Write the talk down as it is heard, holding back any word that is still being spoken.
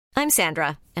I'm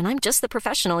Sandra, and I'm just the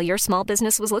professional your small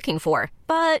business was looking for.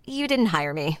 But you didn't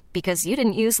hire me because you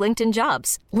didn't use LinkedIn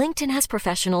Jobs. LinkedIn has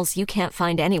professionals you can't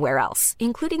find anywhere else,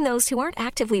 including those who aren't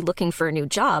actively looking for a new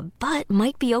job, but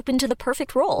might be open to the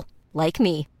perfect role, like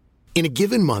me. In a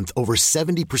given month, over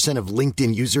 70% of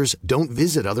LinkedIn users don't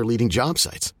visit other leading job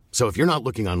sites. So if you're not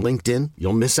looking on LinkedIn,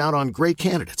 you'll miss out on great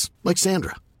candidates like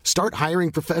Sandra. Start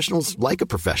hiring professionals like a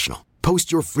professional.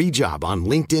 Post your free job on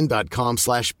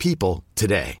linkedin.com/people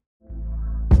today.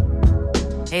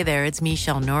 Hey there, it's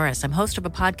Michelle Norris. I'm host of a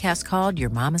podcast called Your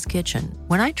Mama's Kitchen.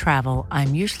 When I travel,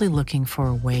 I'm usually looking for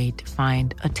a way to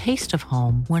find a taste of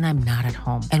home when I'm not at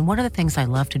home. And one of the things I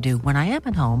love to do when I am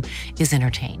at home is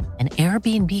entertain. And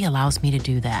Airbnb allows me to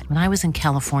do that. When I was in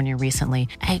California recently,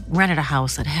 I rented a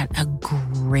house that had a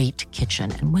great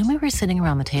kitchen. And when we were sitting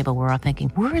around the table, we're all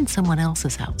thinking, we're in someone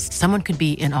else's house. Someone could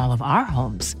be in all of our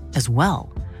homes as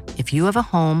well. If you have a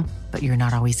home, but you're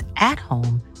not always at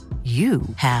home, you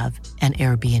have an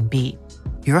Airbnb.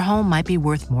 Your home might be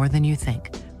worth more than you think.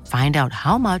 Find out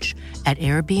how much at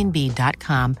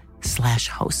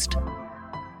airbnb.com/host.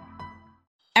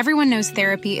 Everyone knows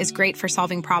therapy is great for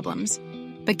solving problems,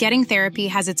 but getting therapy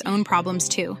has its own problems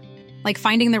too, like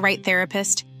finding the right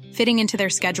therapist, fitting into their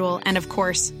schedule, and of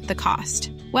course, the cost.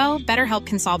 Well, BetterHelp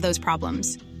can solve those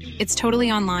problems. It's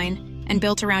totally online and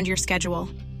built around your schedule.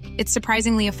 It's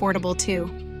surprisingly affordable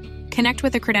too. Connect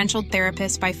with a credentialed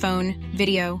therapist by phone,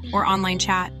 video, or online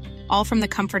chat, all from the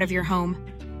comfort of your home.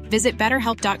 Visit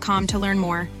BetterHelp.com to learn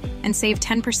more and save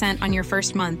 10% on your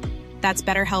first month. That's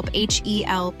BetterHelp,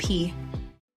 H-E-L-P.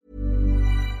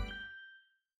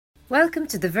 Welcome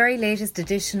to the very latest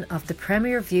edition of the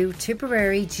Premier View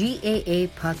Tipperary GAA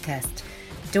podcast.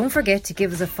 Don't forget to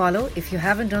give us a follow if you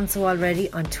haven't done so already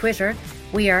on Twitter.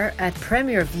 We are at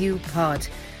Premier View Pod.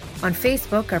 On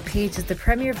Facebook, our page is the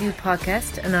Premier View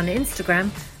Podcast, and on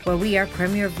Instagram, where we are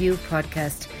Premier View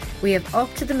Podcast. We have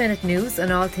up-to-the-minute news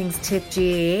on all things Tipp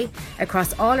GAA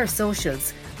across all our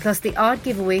socials, plus the odd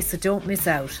giveaway, so don't miss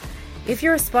out. If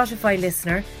you're a Spotify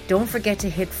listener, don't forget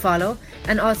to hit follow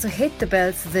and also hit the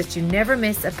bell so that you never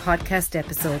miss a podcast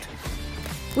episode.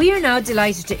 We are now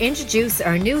delighted to introduce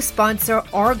our new sponsor,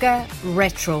 Orga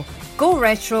Retro. Go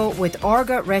retro with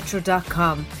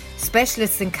orgaretro.com.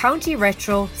 Specialists in county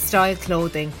retro style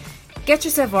clothing. Get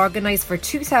yourself organised for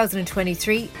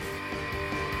 2023.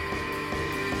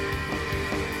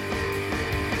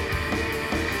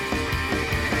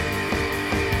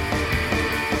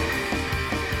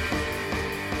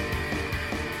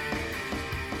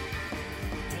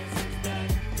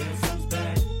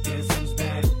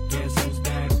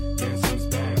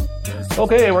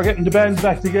 Okay, we're getting the bands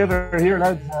back together here,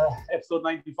 lads. Episode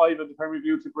 95 of the Premier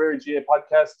View Tipperary GA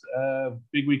podcast.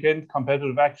 Big weekend,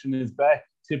 competitive action is back.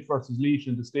 Tipp versus Laois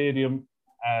in the stadium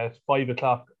at 5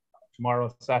 o'clock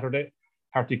tomorrow, Saturday.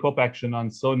 Harty Cup action on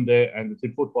Sunday, and the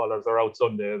Tipp footballers are out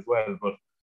Sunday as well. But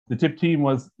the Tipp team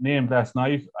was named last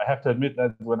night. I have to admit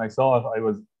that when I saw it, I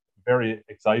was very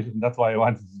excited, and that's why I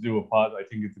wanted to do a pod. I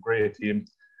think it's a great team.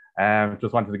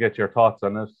 Just wanted to get your thoughts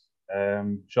on it.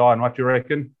 Sean, what do you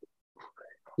reckon?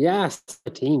 Yes,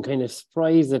 the team kind of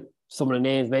surprised that some of the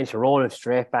names mentioned rolling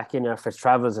straight back in there for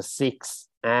travels of 6.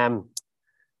 And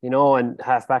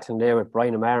half back in there with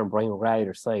Brian O'Mara and Brian McGrath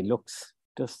either side looks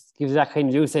just gives that kind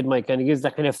of, you said, Mike, kind of gives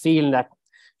that kind of feeling that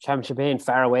championship ain't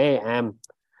far away.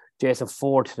 Jason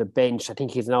Ford to the bench. I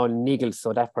think he's now in Niggles,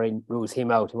 so that probably rules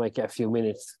him out. He might get a few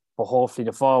minutes, but hopefully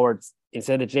the forwards,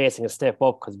 instead of Jason, can step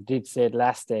up, because we did say it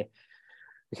last day.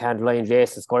 We can't rely on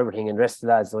Jason to score everything, and the rest of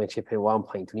the lads only chip in 1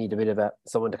 point. We need a bit of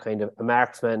someone to kind of a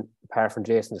marksman apart from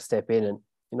Jason to step in, and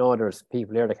there's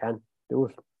people there that can do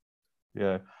it.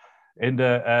 Yeah, in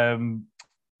the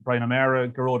Brian O'Mara,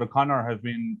 Garrod O'Connor have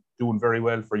been doing very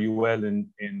well for UL in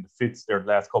the fits there the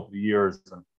last couple of years,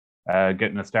 and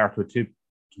getting a start with Tipp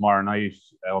tomorrow night.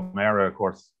 O'Mara, of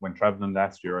course, went travelling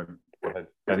last year and had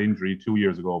that injury 2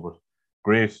 years ago, but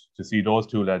great to see those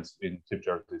two lads in Tipp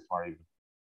jerseys tomorrow evening.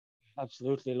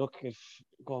 Absolutely. Look, if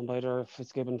going by their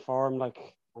Fitzgibbon form, and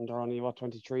they're only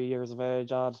 23 years of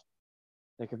age,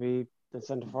 they could be the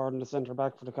centre forward and the centre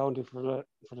back for the county for the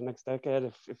next decade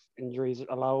if injuries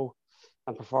allow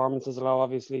and performances allow.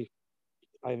 Obviously,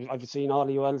 I've seen all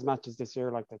the UL's matches this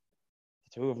year. The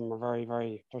two of them are very,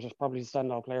 very. They're just probably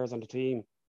standout players on the team,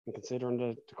 and considering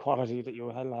the quality that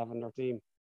UL have in their team,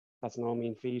 that's no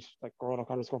mean feat. Garrod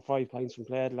O'Connor scored 5 points from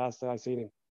play the last day I seen him,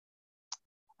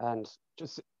 and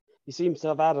just. He seems to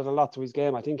have added a lot to his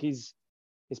game. I think his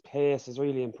pace has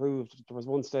really improved. There was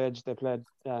one stage they played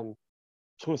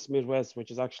Tuss Midwest,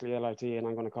 which is actually LIT, and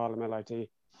I'm going to call him LIT.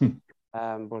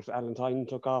 But Alan Tyne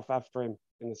took off after him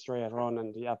in a straight run,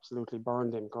 and he absolutely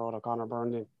burned him. Garrod O'Connor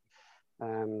burned him.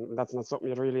 That's not something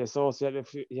you'd really associate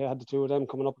if you had the two of them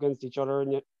coming up against each other,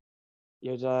 and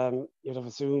you'd have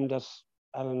assumed that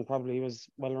Alan probably was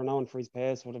well renowned for his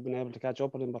pace, would have been able to catch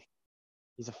up with him, but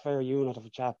he's a fair unit of a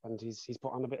chap, and he's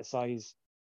put on a bit of size.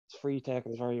 His free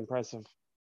taking is very impressive.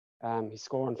 He's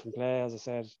scoring from play, as I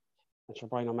said. And sure,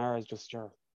 Brian O'Mara is just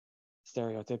your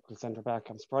stereotypical centre back.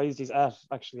 I'm surprised he's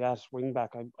actually at wing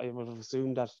back. I would have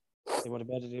assumed that they would have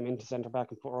bedded him into centre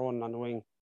back and put Ronan on the wing,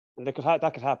 and that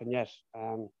could happen yet.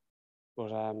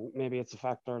 But maybe it's a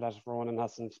factor that Ronan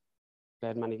hasn't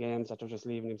played many games, that they're just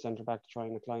leaving him centre back to try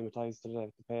and acclimatise to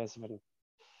the pace of it.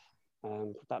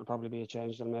 That'll probably be a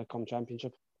change they'll make come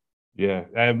championship. Yeah,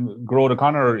 Grode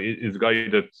O'Connor is a guy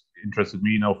that interested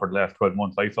me now for the last 12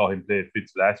 months. I saw him play at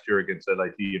Fitz last year against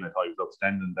LIT, and I thought he was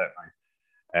outstanding that night.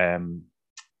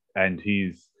 And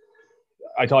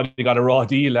I thought he got a raw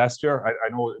deal last year. I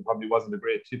know it probably wasn't a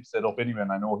great Tipp set up anyway,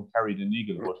 and I know he carried an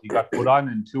eagle, but he got put on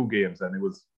in 2 games, and it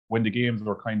was when the games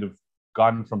were kind of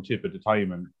gone from Tipp at the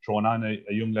time, and thrown on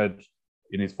a young lad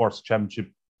in his first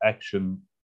championship action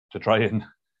to try and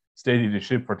steady the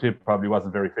ship for Tipp probably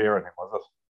wasn't very fair on him, was it?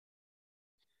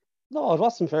 No, it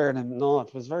wasn't fair on him. No,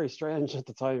 it was very strange at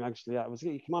the time, actually. Yeah,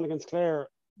 he came on against Clare.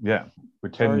 Yeah,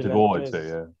 with 10 to go, I'd say,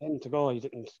 yeah. 10 to go, he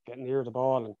didn't get near the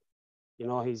ball, and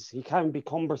he can be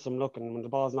cumbersome looking when the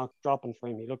ball's not dropping for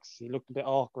him. He looked a bit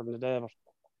awkward in the day, but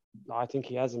no, I think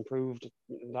he has improved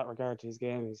in that regard to his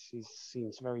game. He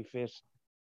seems very fit,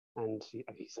 and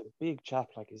he's a big chap.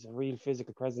 Like, he's a real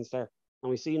physical presence there, and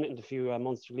we've seen it in the few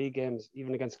Munster League games,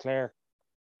 even against Clare.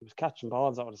 He was catching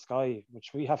balls out of the sky, which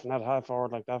we haven't had a half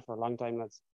forward like that for a long time.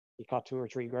 He caught 2 or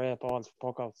 3 great balls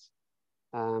for puckouts.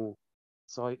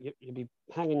 So you'd be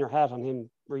hanging your hat on him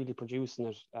really producing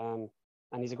it. And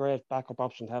he's a great backup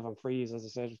option to have on freeze, as I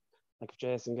said. Like, if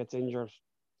Jason gets injured,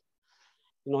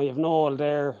 you have Noel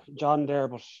there, John there,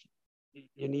 but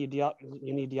you need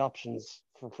the options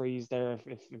for freeze there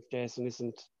if Jason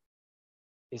isn't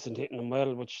hitting them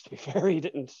well, which, to be fair, he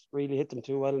didn't really hit them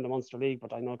too well in the Munster League,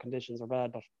 but I know conditions are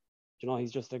bad, but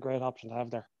he's just a great option to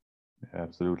have there. Yeah,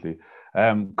 absolutely.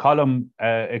 Column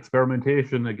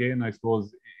experimentation again, I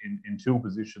suppose, in 2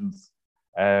 positions.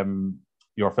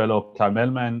 Your fellow Cal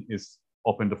Melman is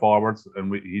up in the forwards,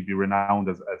 and he'd be renowned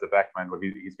as a backman, but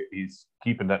he's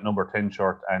keeping that number 10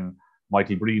 shirt, and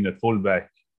Michael Breen at fullback.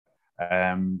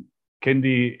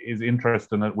 Kendi is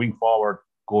interested at wing forward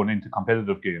going into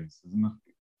competitive games, isn't it?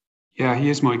 Yeah, he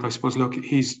is, Mike. I suppose. Look,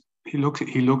 he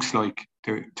looks like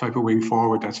the type of wing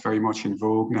forward that's very much in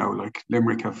vogue now. Like,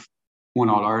 Limerick have won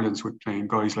All Irelands with playing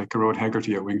guys like Gerard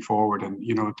Hegarty at wing forward, and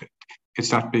it's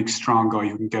that big, strong guy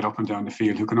who can get up and down the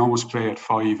field, who can almost play at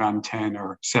 5 and 10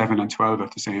 or 7 and 12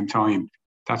 at the same time.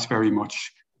 That's very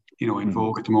much in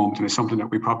vogue at the moment, and it's something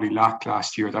that we probably lacked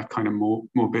last year. That kind of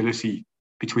mobility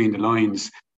between the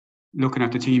lines. Looking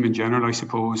at the team in general, I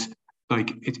suppose.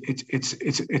 Like,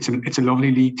 it's a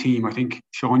lovely league team. I think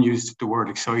Sean used the word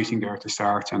exciting there at the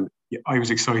start, and I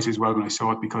was excited as well when I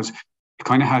saw it, because it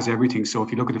kind of has everything. So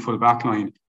if you look at the full back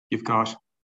line,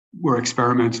 we're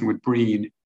experimenting with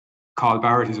Breen. Carl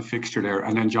Barrett is a fixture there,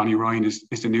 and then Johnny Ryan is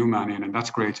the new man in, and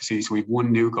that's great to see. So we've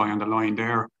one new guy on the line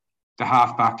there. The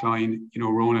half back line,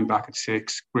 Ronan back at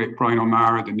 6. Great, Brian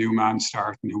O'Mara, the new man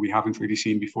starting, who we haven't really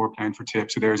seen before playing for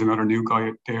Tipp. So there's another new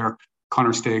guy there.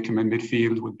 Connor Stakelum in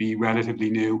midfield would be relatively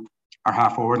new. Our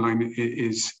half forward line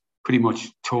is pretty much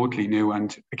totally new,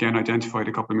 and again, identified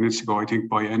a couple of minutes ago, I think,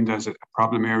 by End as a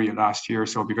problem area last year.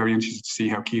 So I'll be very interested to see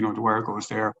how Keno Dwyer goes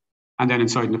there. And then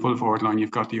inside in the full forward line,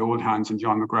 you've got the old hands and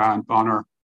John McGrath and Bonner,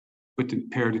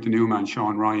 paired with the new man,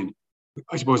 Sean Ryan.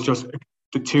 I suppose just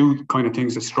the 2 kind of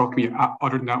things that struck me,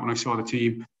 other than that, when I saw the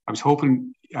team, I was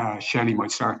hoping Shelley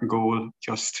might start in goal.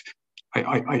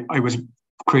 I was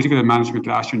critical of management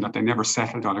last year in that they never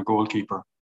settled on a goalkeeper.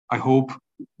 I hope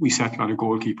we settle on a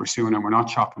goalkeeper soon, and we're not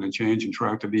chopping and changing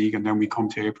throughout the league, and then we come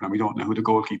to April and we don't know who the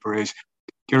goalkeeper is.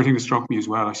 The other thing that struck me as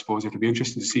well, I suppose, it'll be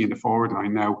interesting to see in the forward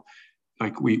line now.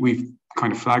 Like, we've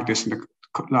kind of flagged this in the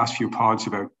last few pods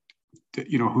about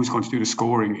who's going to do the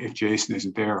scoring if Jason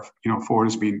isn't there. Ford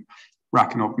has been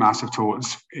racking up massive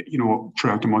totals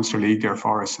throughout the Munster League there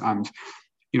for us, and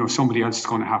somebody else is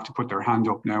going to have to put their hand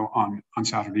up now on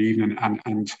Saturday evening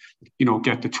and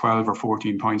get the 12 or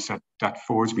 14 points that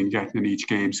Ford's been getting in each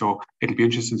game. So it'll be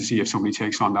interesting to see if somebody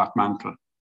takes on that mantle.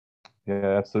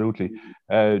 Yeah, absolutely.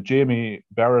 Jamie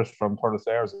Barrett from Thurles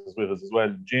Ayres is with us as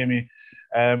well. Jamie,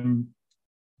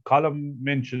 Colm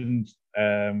mentioned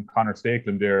Connor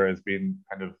Stakelum there as being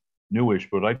kind of newish,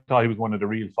 but I thought he was one of the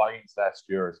real finds last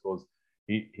year. I suppose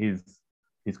his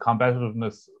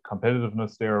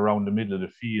competitiveness there around the middle of the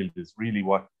field is really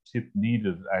what Tipp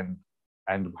needed and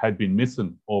had been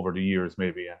missing over the years,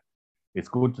 maybe. it's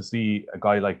good to see a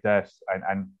guy like that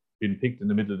and been picked in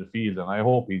the middle of the field. And I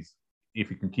hope if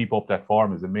he can keep up that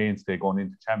form as a mainstay going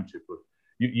into championship. But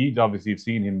you obviously have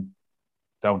seen him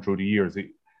down through the years.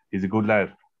 He's a good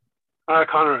lad.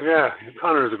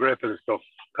 Connor is a great bit of stuff.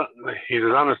 He's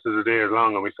as honest as the day is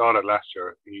long, and we saw that last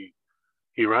year.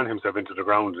 He ran himself into the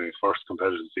ground in his first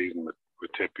competitive season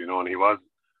with Tipp, and he was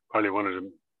probably one of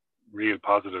the real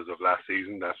positives of last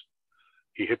season, that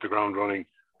he hit the ground running.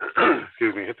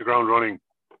 Hit the ground running,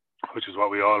 which is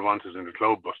what we all wanted in the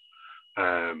club. But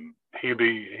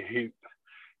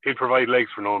he'll provide legs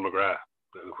for Noel McGrath,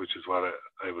 which is what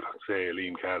I would say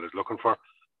Liam Cahill is looking for,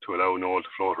 to allow Noel to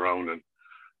float around, and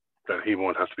that he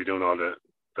won't have to be doing all the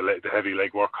heavy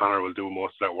leg work. Connor will do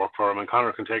most of that work for him, and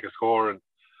Connor can take a score. And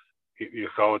you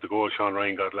saw what the goal Sean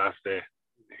Ryan got last day.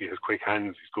 He has quick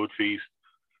hands, he's good feet,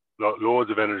 loads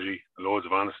of energy, loads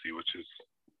of honesty, which is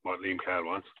what Liam Cahill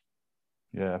wants.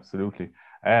 Yeah, absolutely.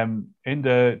 In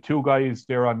the two guys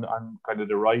there on kind of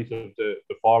the right of the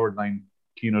forward line,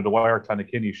 Keano Dwyer,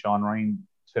 Clonakilly, Sean Ryan,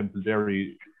 Temple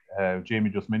Derry. Jamie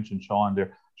just mentioned Sean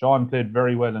there. Sean played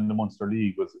very well in the Munster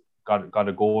League. Got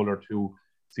a goal or two.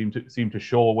 Seemed to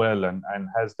show well and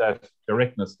has that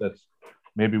directness that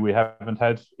maybe we haven't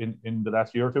had in the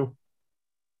last year or two.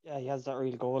 Yeah, he has that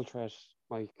real goal threat,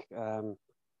 Mike.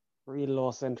 Real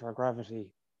low centre of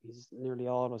gravity. He's nearly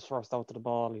always first out to the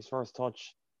ball. His first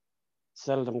touch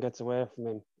seldom gets away from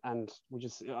him. And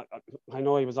I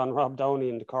know he was on Rob Downey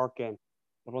in the Cork game,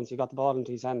 but once he got the ball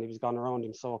into his hand, he was gone around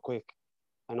him so quick.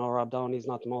 I know Rob Downey's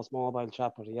not the most mobile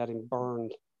chap, but he had him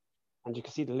burned. And you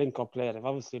can see the link-up play. They've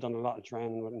obviously done a lot of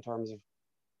training in terms of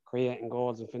creating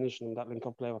goals and finishing them. That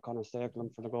link-up play with Conor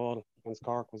Stakelum for the goal against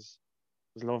Cork was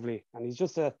lovely. And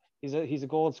he's a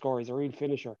goal scorer. He's a real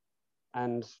finisher.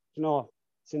 And,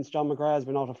 since John McGrath's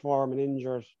been out of form and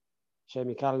injured,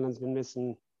 Shamie Callanan's been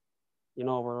missing,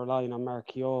 we're relying on Mark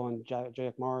Keogh and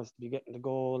Jake Morris to be getting the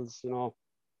goals,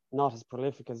 not as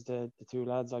prolific as the two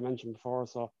lads I mentioned before.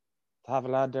 So to have a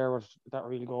lad there with that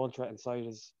real goal threat inside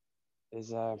is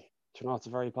it's a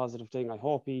very positive thing. I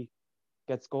hope he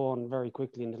gets going very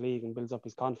quickly in the league and builds up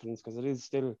his confidence, because it is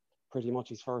still pretty much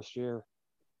his first year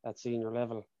at senior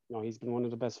level. He's been one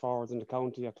of the best forwards in the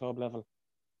county at club level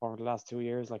over the last 2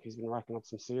 years. Like, he's been racking up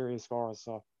some serious scores.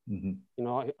 So,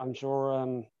 I'm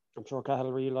sure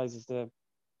Cahill realises the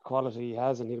quality he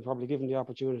has, and he'll probably give him the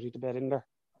opportunity to bet in there.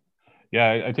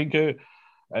 Yeah, I think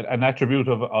an attribute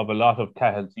of a lot of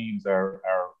Cahill teams are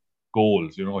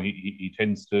goals. He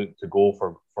tends to go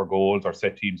for goals, or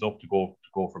set teams up to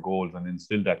go for goals, and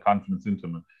instill that confidence into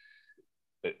them.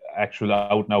 Actual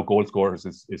out and out goal scorers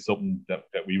is something that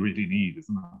we really need,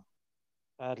 isn't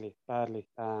it? Badly.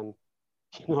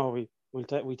 We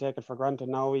take it for granted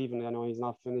now. Even he's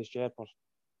not finished yet, but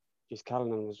just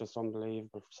Callanan was just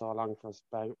unbelievable for so long, for us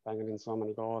banging in so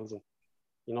many goals, and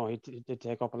he did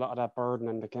take up a lot of that burden,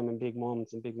 and became in big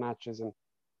moments and big matches, and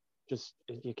just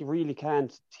you really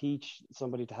can't teach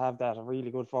somebody to have that. A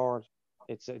really good forward,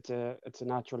 it's a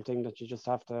natural thing that you just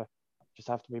have to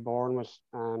be born with.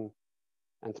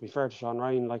 And to be fair to Sean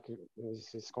Ryan, like,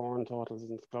 his scoring totals in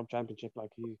the club championship,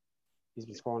 like, he's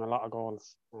been scoring a lot of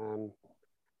goals.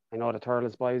 I know the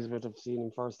Turles boys would have seen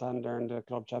him firsthand there in the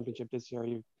club championship this year.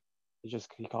 He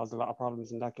caused a lot of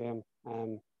problems in that game.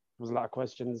 There was a lot of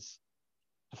questions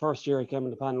the first year he came in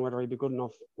the pan whether he'd be good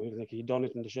enough. Like, he'd done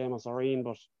it in the Seamus Oreen,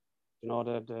 but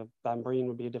the Banbreen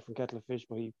would be a different kettle of fish.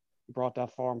 But he brought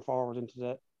that form forward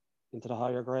into the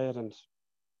higher grade, and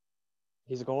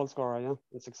he's a goal scorer. Yeah,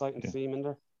 it's exciting to see him in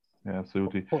there. Yeah,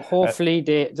 absolutely. Well, hopefully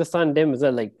they just on them as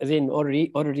well. Like, as in other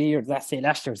years, let's say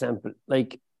last year, for example,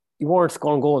 like, you weren't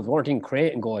scoring goals, weren't even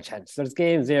creating goal chances. There's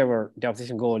games there where the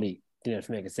opposition goalie didn't have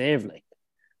to make a save. Like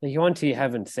you want to be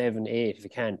having 7, 8 if you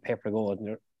can, pepper goals.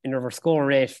 And in your scoring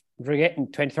rate, if you're getting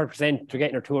 20-30%, you're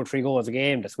getting your 2 or 3 goals a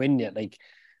game, that's winning you. Like,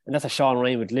 and that's a Sean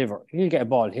Ryan would deliver. He'll get a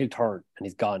ball, he'll turn, and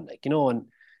he's gone. Like, and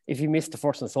if he missed the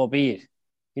first one, so be it.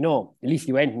 At least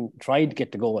he went and tried to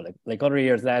get the goal. Like other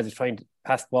years, lads are trying to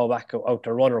pass the ball back out to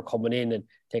a runner coming in and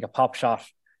take a pop shot.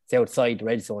 It's outside the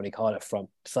red zone, he call it, from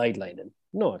the sideline. And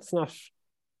no, it's not.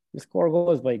 You score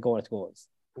goals by going to goals.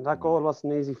 And that goal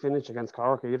wasn't an easy finish against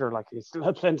Cork either. Like, he still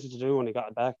had plenty to do when he got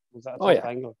it back. It was at a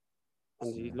angle.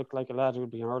 And he looked like a lad who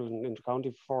would be hurling into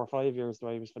county for 4 or 5 years the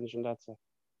way he was finishing that. So,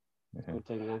 good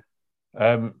thing, yeah.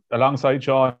 Alongside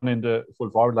Sean in the full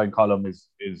forward line column is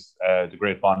the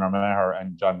great Bonner Maher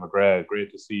and John McGrath. Great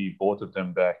to see both of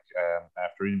them back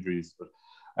after injuries. But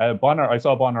I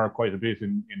saw Bonner quite a bit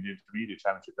in the intermediate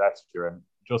championship last year, and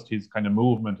just his kind of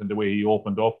movement and the way he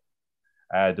opened up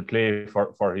the play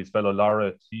for his fellow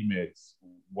Laois teammates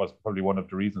was probably one of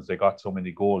the reasons they got so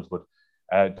many goals. But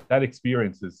that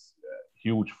experience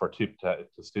huge for Tipp to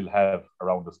still have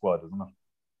around the squad, isn't it?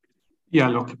 Yeah,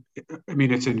 look, I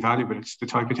mean, it's invaluable. It's the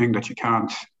type of thing that you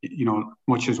can't,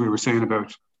 much as we were saying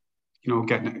about, you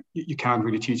can't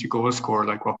really teach a goal scorer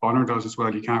like what Bonner does as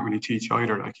well. You can't really teach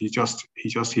either. Like he's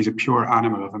a pure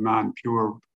animal of a man,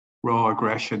 pure raw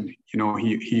aggression.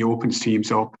 He opens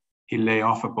teams up. He'll lay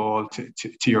off a ball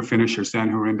to your finishers then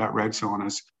who are in that red zone,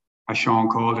 as Sean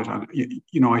called it.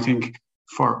 And I think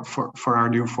for our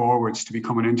new forwards to be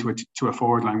coming into it to a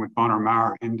forward line with Bonner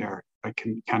Maher in there, like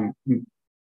can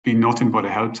be nothing but a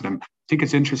help to them. I think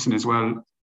it's interesting as well,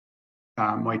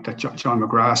 Mike, that John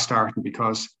McGrath starting,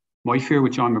 because my fear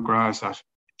with John McGrath is that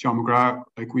John McGrath,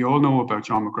 like we all know about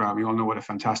John McGrath, we all know what a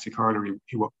fantastic hurler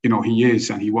he is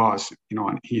and he was,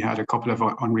 and he had a couple of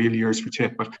unreal years for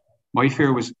Tipp. But my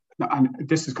fear was, and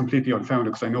this is completely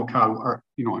unfounded because I know Cal, or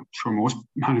I'm sure most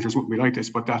managers wouldn't be like this,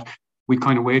 but that we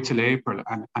kind of wait till April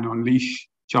and unleash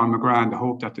John McGrath in the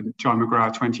hope that the John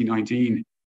McGrath 2019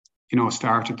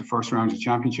 started the first round of the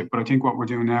championship. But I think what we're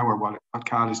doing now, or what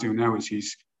Cal is doing now, is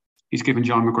he's given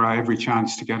John McGrath every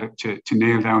chance to get it to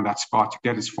nail down that spot, to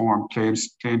get his form, play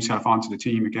himself onto the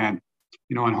team again.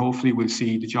 And hopefully we'll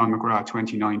see the John McGrath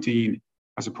 2019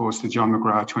 as opposed to John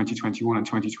McGrath 2021 and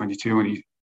 2022. And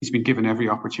he's been given every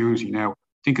opportunity now. I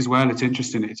think as well, it's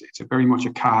interesting. It's a very much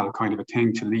a Cal kind of a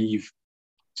thing to leave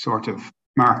sort of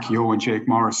Mark Yeo and Jake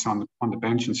Morris on the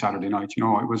bench on Saturday night.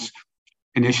 I was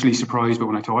initially surprised, but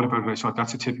when I thought about it, I thought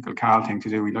that's a typical Cal thing to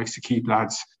do. He likes to keep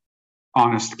lads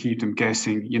honest, keep them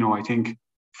guessing. I think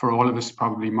for all of us,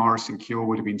 probably Morris and Keogh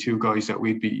would have been two guys that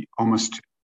we'd be almost,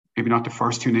 maybe not the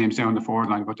first two names down the forward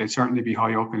line, but they'd certainly be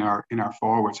high up in our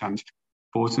forwards, and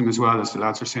both of them, as well as the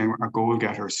lads are saying, are goal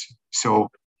getters. So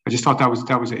I just thought that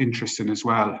was interesting as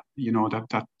well,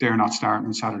 that they're not starting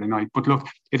on Saturday night. But look,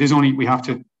 it's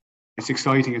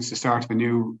exciting. It's the start of a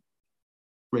new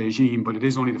regime, but it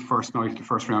is only the first night of the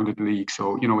first round of the league.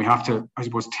 So, we have to, I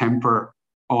suppose, temper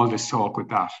all this talk with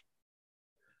that.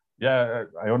 Yeah,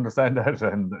 I understand that.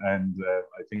 And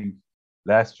I think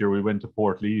last year we went to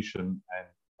Port and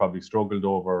probably struggled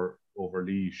over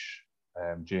Laois,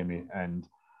 Jamie. And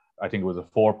I think it was a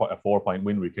 4-point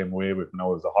win we came away with.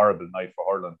 Now it was a horrible night for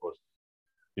hurling, but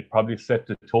it probably set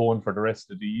the tone for the rest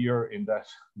of the year in that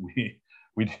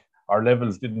our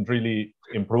levels didn't really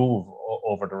improve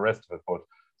over the rest of it. But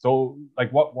so,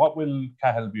 like, what will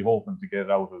Cahill be hoping to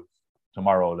get out of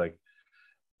tomorrow? Like,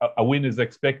 a win is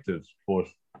expected, but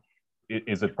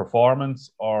is it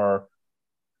performance or?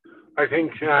 I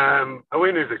think a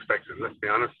win is expected, let's be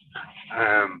honest.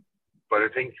 But I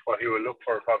think what he will look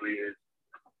for probably is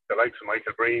the likes of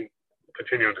Michael Breen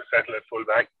continuing to settle at full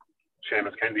back,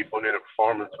 Seamus Kennedy putting in a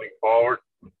performance going forward,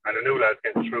 and the new lads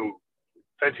getting through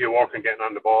plenty of work and getting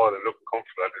on the ball and looking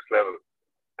comfortable at this level.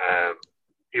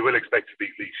 He will expect to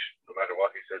beat Laois, no matter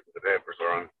what he says in the papers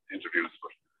or on interviews.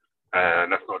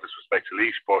 And that's no disrespect to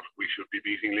Laois, but we should be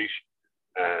beating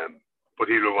Laois.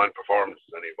 But he will want performance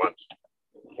and he wants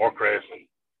work rate, and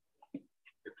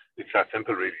it's that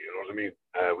simple, really. You know what I mean?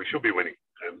 We should be winning.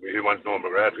 He wants Noel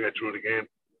McGrath to get through the game,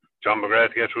 John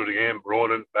McGrath to get through the game,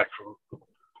 Ronan back from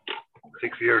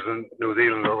 6 years in New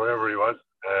Zealand or wherever he was.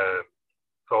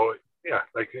 So yeah,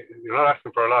 like, you're not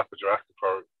asking for a lot, but you're asking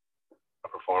for a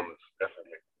performance,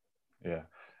 definitely.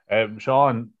 Yeah.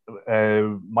 Sean,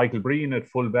 Michael Breen at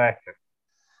full back.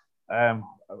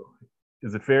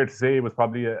 Is it fair to say it was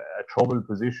probably a troubled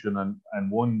position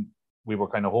and one we were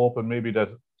kind of hoping maybe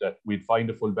that we'd find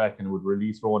a full back and would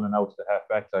release Ronan out to the half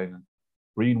back line? And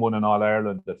Breen won in All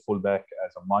Ireland at full back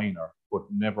as a minor, but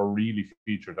never really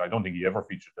featured. I don't think he ever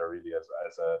featured there really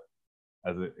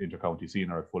as an intercounty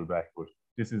senior at full back. But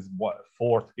this is what,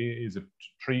 fourth game? Is it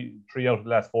three out of the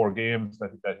last 4 games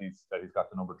that he's got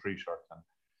the number 3 shirt?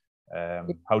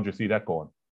 And how do you see that going?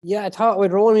 Yeah, I thought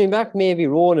with Ronan back, maybe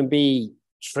Ronan be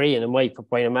 3 and it might put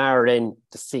Brian Maher in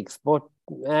the 6. But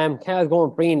Cal's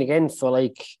going Breen again, so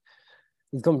like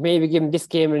he's going to maybe give him this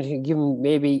game and give him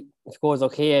maybe, if it goes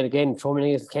okay, and again throw him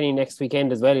against Kenny next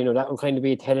weekend as well. That will kind of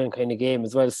be a telling kind of game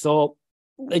as well. So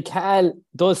like Cal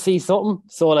does see something,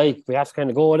 so like we have to kind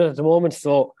of go with it at the moment.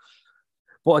 So,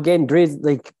 but again, there is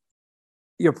like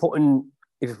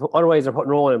otherwise they're putting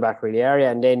Ronan back really area,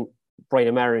 and then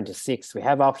Brian Maher into 6. We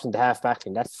have option to half back,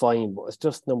 and that's fine, but it's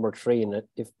just number 3. And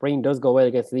if Breen does go well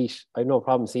against Laois, I have no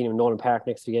problem seeing him in Nolan Park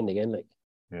next weekend again. Like,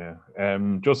 yeah,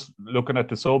 just looking at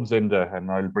the subs in there,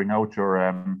 and I'll bring out your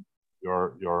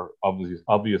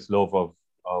obvious love of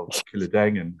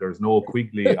Kildangan. There's no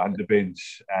Quigley on the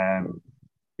bench.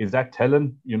 Is that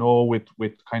telling?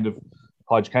 With kind of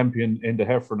Podge Campion in the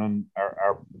Heffernan,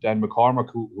 or Dan McCormack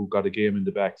who got a game in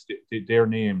the back, they're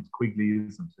named. Quigley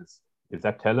isn't. Is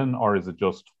that telling, or is it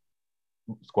just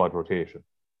squad rotation?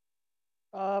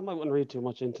 I wouldn't read too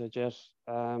much into it yet.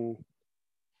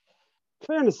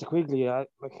 Fairness to Quigley,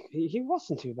 he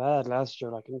wasn't too bad last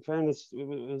year. Like, in fairness,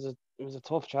 it was a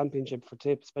tough championship for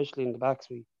Tipp, especially in the backs.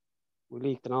 We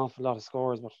leaked an awful lot of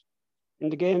scores, but in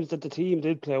the games that the team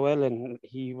did play well in,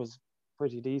 he was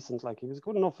pretty decent. Like, he was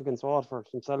good enough against Waterford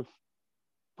himself.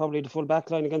 Probably the full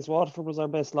back line against Waterford was our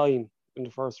best line in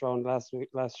the first round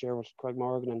last year with Craig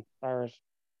Morgan and Barrett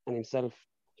and himself.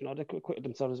 You know, they acquitted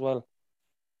themselves as well.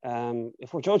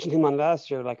 If we're judging him on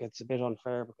last year, like, it's a bit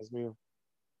unfair because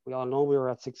we all know we were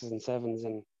at 6s and 7s,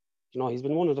 and you know, he's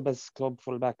been one of the best club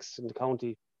fullbacks in the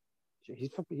county.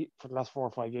 He's for the last 4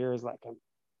 or 5 years. Like,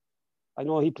 I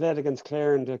know he played against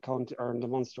Clare in the county or in the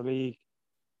Munster League.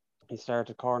 He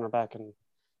started cornerback and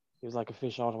he was like a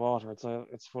fish out of water.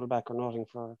 It's fullback or nothing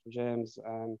for James.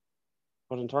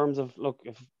 But in terms of, look,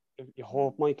 if you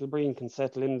hope Michael Breen can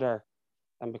settle in there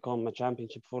and become a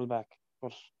championship fullback,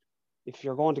 but if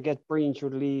you're going to get Breen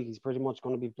through the league, he's pretty much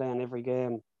going to be playing every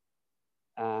game.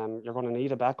 You're going to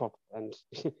need a backup, and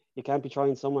you can't be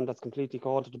trying someone that's completely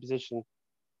called to the position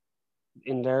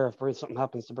in there if something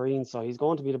happens to Breen. So he's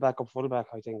going to be the backup fullback,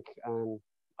 I think.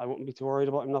 I wouldn't be too worried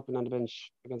about him not being on the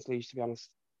bench against Laois, to be honest.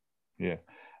 Yeah.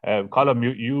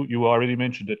 Colm, you already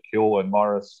mentioned that Keogh and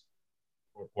Morris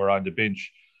were on the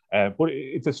bench. But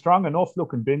it's a strong enough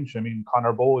looking bench. I mean,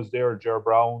 Conor Bowe is there, Ger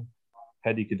Brown,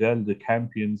 Paddy Cadell, the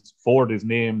Campions. Ford is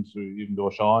named, even though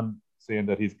Sean saying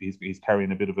that he's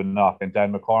carrying a bit of a knock, and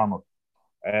Dan McCormick.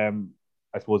 I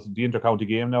suppose the inter-county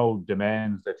game now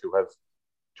demands that you have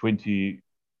 20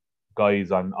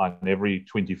 guys on every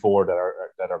 24 that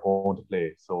are going to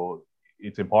play. So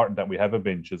it's important that we have a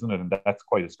bench, isn't it? And that's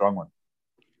quite a strong one.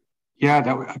 Yeah,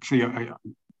 that actually I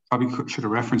probably should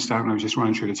have referenced that when I was just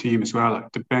running through the team as well.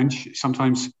 The bench,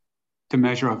 sometimes the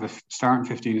measure of the starting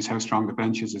 15 is how strong the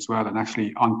bench is as well. And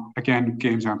actually,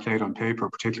 games aren't played on paper,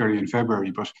 particularly in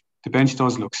February, but the bench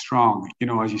does look strong. You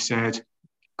know, as you said,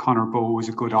 Conor Bowe is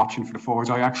a good option for the forwards.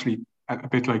 I actually, a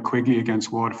bit like Quigley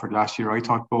against Waterford last year, I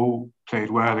thought Bowe played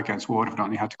well against Waterford,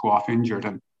 only had to go off injured.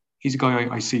 And he's a guy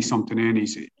I see something in.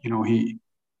 He's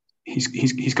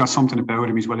got something about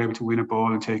him. He's well able to win a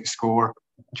ball and take a score.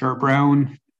 Ger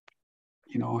Brown,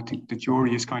 you know, I think the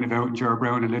jury is kind of out in Ger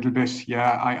Brown a little bit.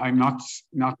 Yeah, I'm not.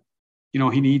 You know,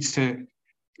 he needs to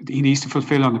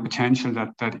fulfil on the potential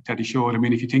that he showed. I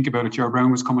mean, if you think about it, Ger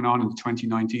Brown was coming on in the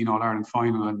 2019 All-Ireland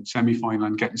final and semi-final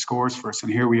and getting scores for us,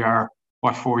 and here we are,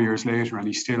 4 years later, and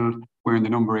he's still wearing the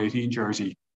number 18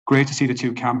 jersey. Great to see the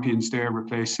two Campions there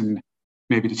replacing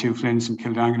maybe the two Flynns from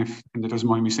Kildangan, if Linda doesn't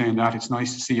mind me saying that. It's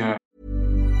nice to see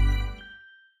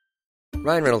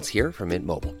Ryan Reynolds here from Mint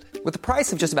Mobile. With the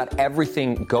price of just about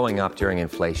everything going up during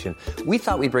inflation, we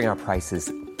thought we'd bring our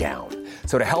prices down.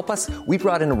 So to help us, we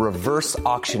brought in a reverse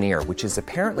auctioneer, which is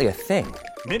apparently a thing.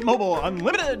 Mint Mobile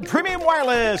Unlimited Premium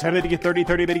Wireless. How to get 30,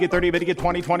 30, bit to get 30, bit to get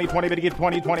 20, 20, 20, bit to get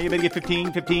 20, 20, bit to get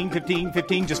 15, 15, 15,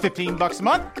 15, just $15 a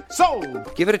month?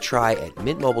 Sold! Give it a try at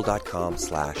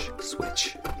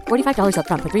mintmobile.com/switch. $45 up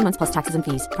front for 3 months plus taxes and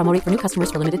fees. Promo rate for new customers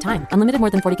for limited time. Unlimited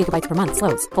more than 40 gigabytes per month.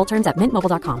 Slows full terms at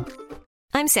mintmobile.com.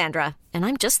 I'm Sandra, and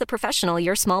I'm just the professional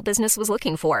your small business was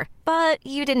looking for. But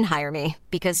you didn't hire me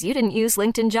because you didn't use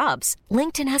LinkedIn Jobs.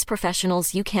 LinkedIn has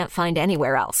professionals you can't find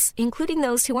anywhere else, including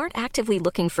those who aren't actively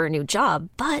looking for a new job,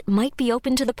 but might be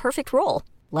open to the perfect role,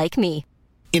 like me.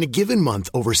 In a given month,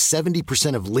 over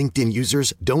 70% of LinkedIn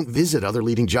users don't visit other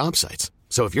leading job sites.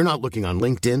 So if you're not looking on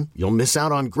LinkedIn, you'll miss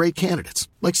out on great candidates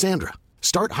like Sandra.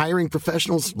 Start hiring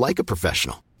professionals like a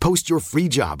professional. Post your free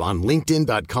job on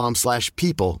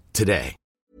linkedin.com/people today.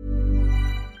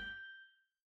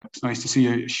 It's nice to see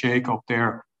a shake up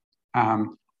there. I'd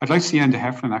like to see Enda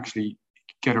Heflin actually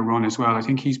get a run as well. I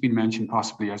think he's been mentioned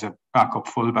possibly as a backup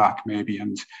fullback maybe,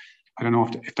 and I don't know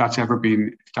if that's ever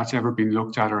been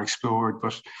looked at or explored.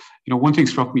 But you know, one thing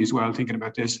struck me as well thinking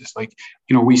about this is, like,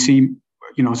 you know, we see,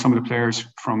 you know, some of the players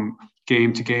from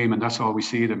game to game, and that's all we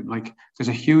see them. Like, there's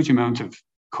a huge amount of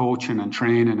coaching and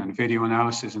training and video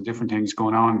analysis and different things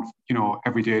going on, you know,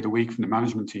 every day of the week from the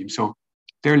management team. So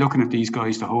they're looking at these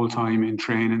guys the whole time in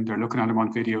training. They're looking at them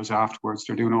on videos afterwards.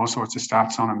 They're doing all sorts of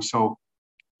stats on them. So,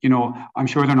 you know, I'm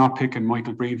sure they're not picking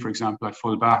Michael Breen, for example, at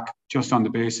full back just on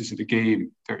the basis of the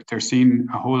game. They're seeing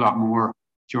a whole lot more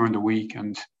during the week.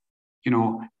 And, you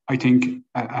know, I think,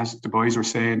 as the boys were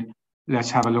saying,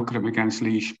 let's have a look at him against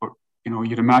Laois. But, you know,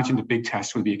 you'd imagine the big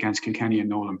test will be against Kilkenny and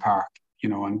Nolan Park, you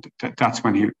know, and that's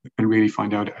when he'll really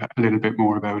find out a little bit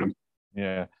more about him.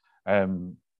 Yeah.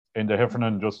 In the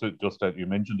Heffernan, just that you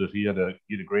mentioned it, he had a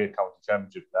great county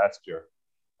championship last year.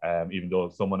 Even though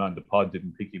someone on the pod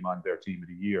didn't pick him on their team of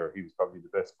the year, he was probably the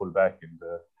best fullback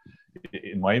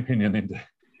in my opinion,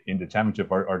 in the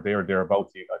championship or there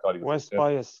thereabouts. I thought he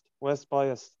was West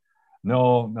biased.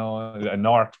 No, a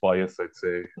North bias, I'd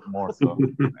say more so.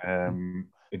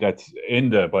 That's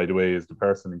Inda, by the way, is the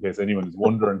person, in case anyone is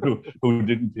wondering who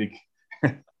didn't pick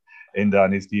Inda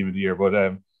on his team of the year.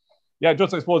 But yeah,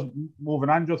 just I suppose moving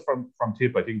on just from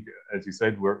Tipp, I think, as you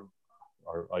said,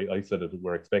 I said that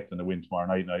we're expecting a win tomorrow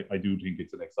night, and I do think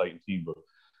it's an exciting team. But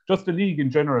just the league in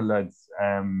general, lads,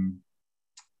 in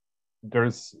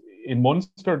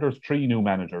Munster, there's 3 new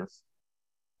managers.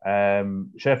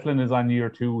 Shefflin is on year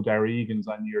 2, Darragh Egan's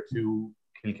on year 2,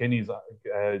 Kilkenny's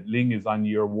Ling is on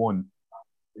year 1.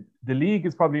 The league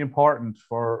is probably important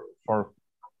for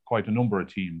quite a number of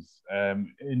teams.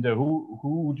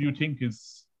 Who do you think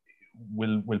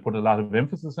will put a lot of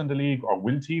emphasis on the league, or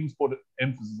will teams put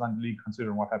emphasis on the league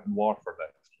considering what happened in Waterford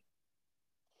last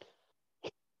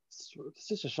year? It's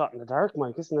just a shot in the dark,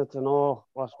 Mike, isn't it, to know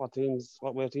what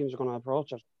way teams are going to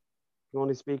approach it. I can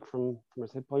only speak from a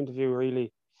Tipp point of view,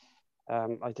 really.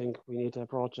 I think we need to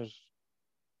approach it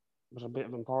with a bit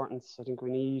of importance. I think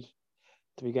we need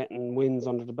to be getting wins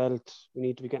under the belt. We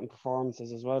need to be getting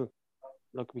performances as well.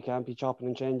 Look, we can't be chopping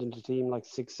and changing the team like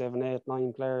 6, 7, 8,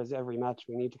 9 players every match.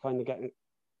 We need to kind of get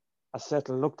a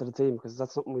settled look to the team, because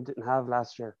that's something we didn't have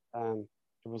last year. There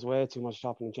was way too much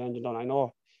chopping and changing done. I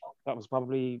know there was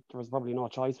probably no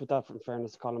choice with that, in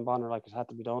fairness to Colin Bonner. Like, it had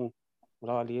to be done with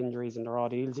all the injuries and the raw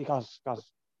deals he got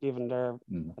given there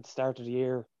at the start of the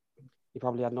year. He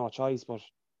probably had no choice, but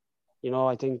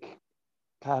I think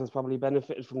Cahill's probably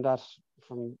benefited from that,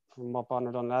 from what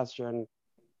Bonner done last year, and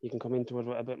you can come into it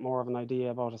with a bit more of an idea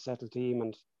about a settled team.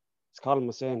 And as Colin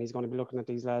was saying, he's going to be looking at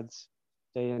these lads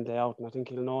day in, day out, and I think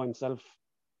he'll know himself,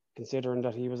 considering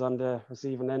that he was on the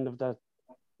receiving end of that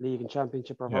league and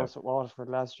championship reverse at Waterford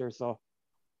last year. So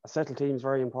a settled team is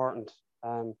very important.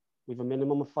 We've a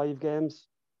minimum of 5 games,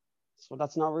 so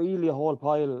that's not really a whole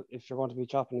pile if you're going to be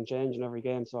chopping and changing every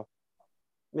game. So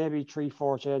maybe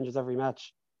 3-4 changes every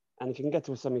match, and if you can get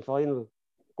to a semi-final,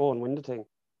 go and win the thing,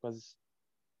 because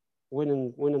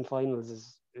winning finals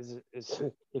is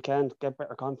you can't get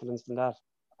better confidence than that,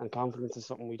 and confidence is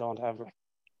something we don't have.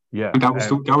 Yeah, and that was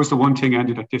the one thing,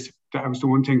 Andy, that was the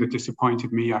one thing that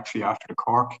disappointed me actually after the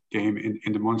Cork game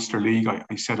in the Munster League.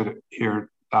 I said it here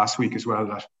last week as well,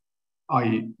 that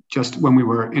when we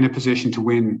were in a position to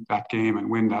win that game and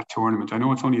win that tournament, I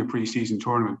know it's only a pre-season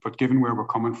tournament, but given where we're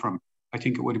coming from, I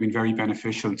think it would have been very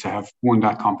beneficial to have won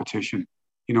that competition.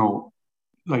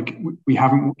 Like we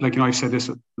haven't, I've said this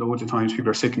loads of times, people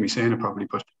are sick of me saying it probably,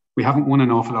 but we haven't won an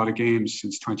awful lot of games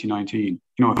since 2019.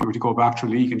 If we were to go back to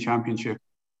league and championship,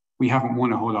 we haven't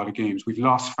won a whole lot of games. We've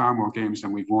lost far more games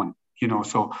than we've won,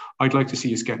 so I'd like to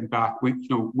see us getting back,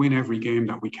 win every game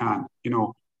that we can.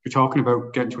 You're talking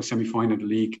about getting to a semi-final of the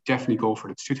league, definitely go for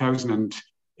it. It's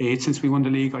 2008 since we won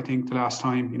the league, I think, the last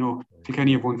time.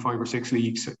 Kilkenny have won 5 or 6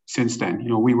 leagues since then.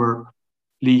 We were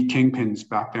league kingpins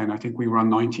back then. I think we were on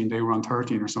 19, they were on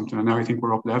 13 or something, and now I think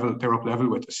we're up level. They're up level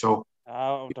with us. So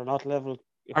they're not level.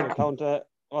 If you count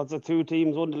what's it, 2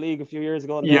 teams won the league a few years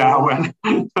ago. Yeah, well,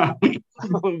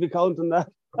 we'll be counting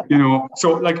that.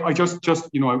 So I just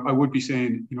I would be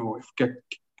saying,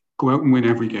 go out and win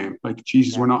every game. Like,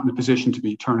 Jesus, we're not in a position to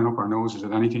be turning up our noses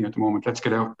at anything at the moment. Let's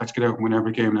get out and win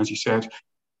every game. And as you said,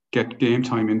 get game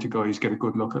time into guys, get a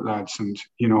good look at lads, and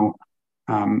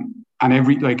and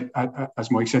every, as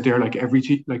Mike said there, every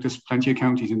team, there's plenty of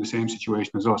counties in the same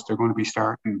situation as us. They're going to be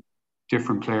starting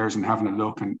different players and having a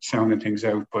look and sounding things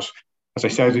out. But as I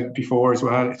said before as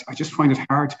well, I just find it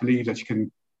hard to believe that you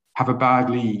can have a bad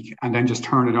league and then just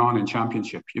turn it on in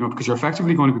championship, because you're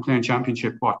effectively going to be playing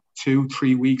championship,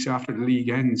 2-3 weeks after the league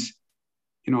ends.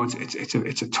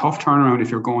 It's a tough turnaround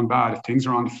if you're going bad. If things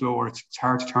are on the floor, it's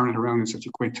hard to turn it around in such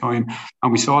a quick time.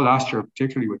 And we saw last year,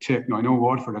 particularly with Tipp. I know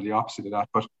Waterford are the opposite of that,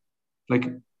 but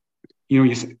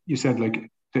you said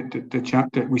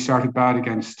that we started bad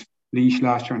against Laois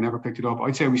last year and never picked it up.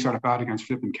 I'd say we started bad against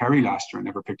flipping Kerry last year and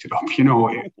never picked it up.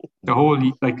 The whole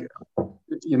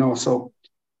So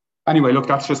anyway, look,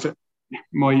 that's just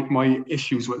my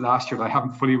issues with last year that I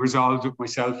haven't fully resolved with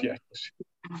myself yet.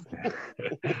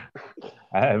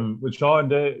 But Sean,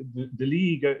 the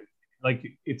league,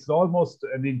 it's almost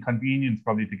an inconvenience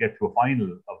probably to get to a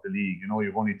final of the league.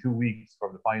 You've only 2 weeks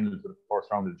from the final to the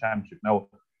first round of the championship. Now,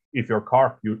 if you're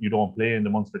Cork, you don't play in the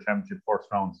Munster Championship first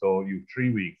round, so you've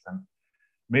 3 weeks, and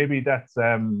maybe that's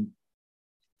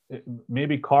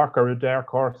maybe Cork are a dark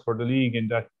horse for the league in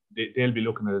that they'll be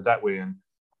looking at it that way, and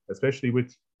especially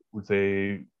with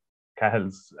say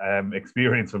Cahill's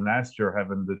experience from last year,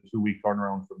 having the 2-week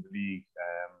turnaround from the league.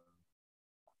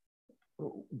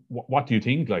 What do you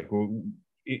think?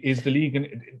 is the league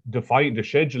the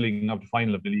scheduling of the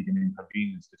final of the league an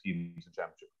inconvenience to teams in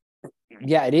championship?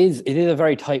 Yeah, it is. It is a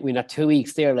very tight win. At 2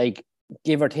 weeks there, like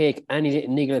give or take any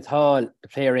little niggle at all, the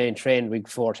player ain't trained week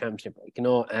before championship. Like, you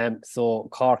know, so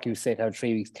Cork, you said, have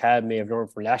 3 weeks. Cab may have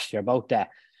learned from last year about that.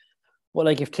 But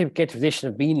like, if Tipp get to the position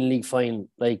of being in the league final,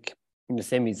 like in the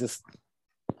semis, just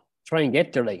try and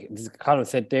get there. Like as Colin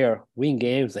said there, win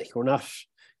games. Like we're not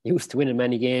used to winning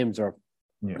many games or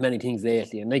many things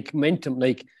lately, and like momentum,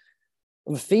 like.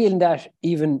 I'm feeling that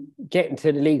even getting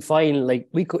to the league final, like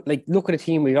we could like look at a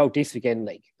team we out this weekend,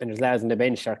 like, and there's lads on the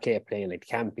bench that are playing like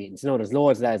champions. You know, there's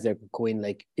loads of lads that could go in.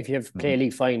 Like if you have play a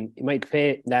league final, you might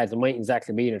play lads that might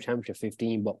exactly be in a championship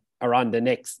 15, but are on the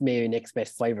next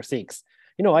best 5 or 6.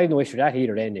 You know, I have no issue with that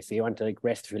either. Then if you want to like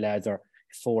rest a few lads, or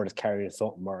if Ford is carrying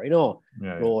something, or you know,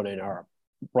 Ronan or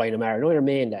Brian O'Mara, you know what I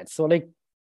mean, lads. So like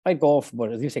I'd go for,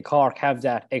 but as you say, Cork have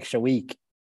that extra week.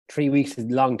 3 weeks is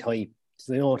a long time.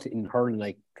 So, you know, in hurling,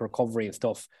 like recovery and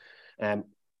stuff. So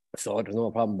there's no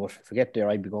problem. But if we get there,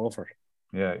 I'd be going for it.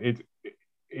 Yeah.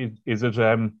 Is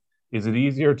it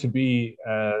easier to be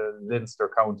Leinster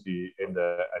County and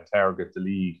target the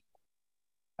league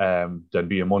than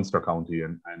be a Munster County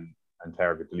and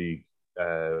target the league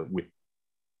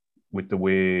with the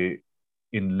way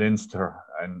in Leinster,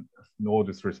 and no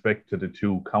disrespect to the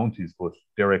two counties, but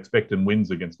they're expecting wins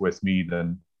against Westmeath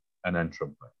and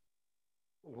Antrim.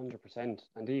 100%.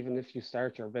 And even if you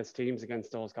start your best teams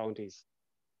against those counties,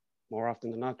 more often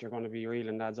than not, you're going to be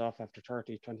reeling lads off after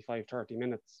 25, 30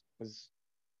 minutes. Because,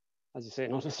 as you say,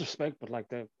 no disrespect, but like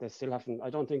they still haven't.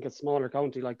 I don't think a smaller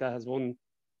county like that has won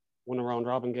a round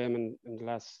robin game in the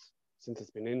last, since it's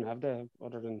been in, have they?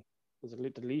 Other than, was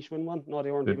it the Laois win one? No,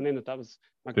 they weren't even in it. That was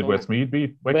McDonagh. Did Westmeath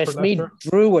beat Wexford Westmeath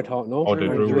drew it, no? Oh, they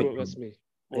drew it. Westmeath.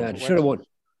 Yeah, they should have won.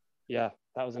 Yeah,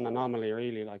 that was an anomaly,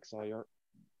 really. Like, so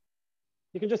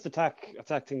you can just attack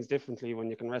things differently when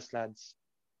you can rest lads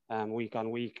week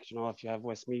on week. You know, if you have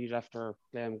Westmeath after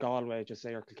playing Galway, just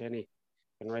say, or Kilkenny, you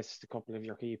can rest a couple of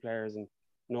your key players and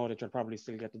know that you'll probably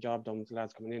still get the job done with the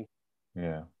lads coming in.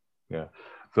 Yeah.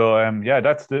 So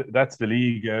that's the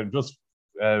league. Just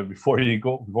before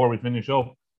we finish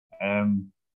up,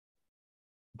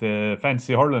 the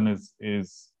fantasy hurling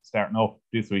is starting up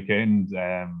this weekend.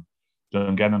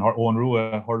 Dungannon, Owen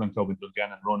Rua Hurling Club in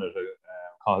Dungannon run it.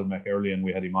 Colin McEarley, and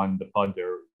we had him on the pod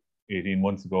there 18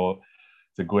 months ago.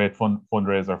 It's a great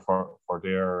fundraiser for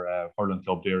their hurling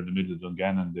club there in the middle of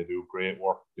Dungannon. They do great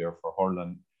work there for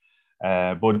hurling.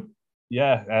 But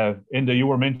yeah, Inda, you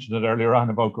were mentioning it earlier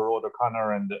on about Garrod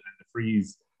O'Connor and the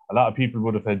Freeze. A lot of people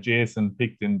would have had Jason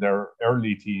picked in their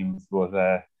early teams, but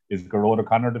is Garrod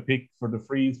O'Connor the pick for the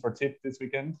Freeze for Tipp this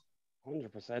weekend?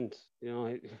 100%. You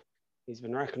know, he's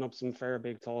been racking up some fair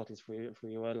big totals for you.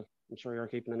 Well, I'm sure you're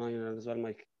keeping an eye on it as well,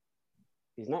 Mike.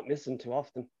 He's not missing too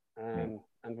often. And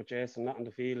with Jason not on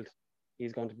the field,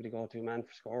 he's going to be the go-to man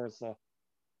for scores. So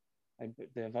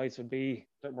the advice would be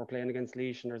that we're playing against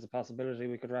Laois and there's a possibility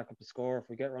we could rack up a score if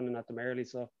we get running at them early.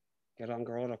 So get on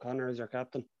Garrod O'Connor as your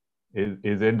captain.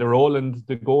 Is Enda Rowland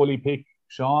the goalie pick,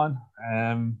 Sean?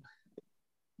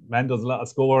 Man does a lot of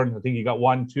scoring. I think he got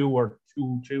 1-2 or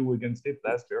 2-2 against Tipp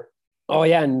last year. Oh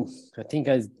yeah, and I think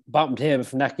I was bottom table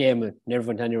from that game and never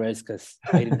went anywhere else because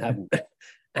I didn't have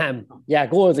them.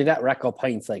 Goals like that rack up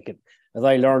points. Like it, as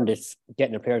I learned, it's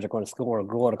getting the players are going to score and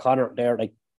Garrod O'Connor there.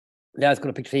 Like that's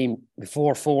going to pick the team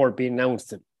before Ford being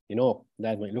announced, and you know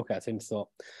that might look at him. So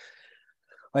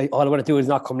all I want to do is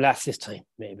not come last this time.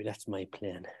 Maybe that's my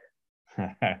plan.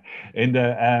 In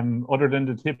the other than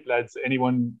the Tipp lads,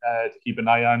 anyone to keep an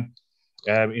eye on?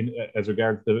 As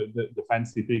regards the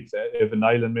fancy picks, Evan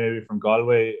Nyland maybe from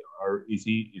Galway, or is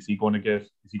he going to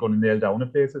nail down a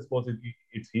place? I suppose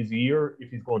it's his year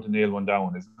if he's going to nail one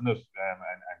down, isn't it?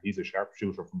 And he's a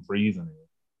sharpshooter from Freeze.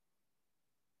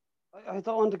 I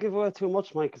don't want to give away too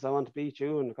much, Mike, because I want to beat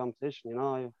you in the competition. You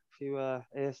know, I have a few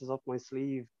aces up my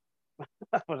sleeve.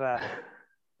 But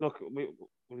look,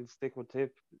 we'll stick with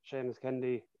Tipp. Seamus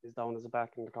Kennedy is down as a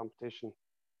back in the competition,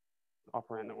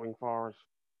 operating at wing forward.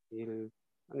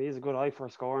 He's a good eye for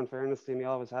a score, in fairness to him, he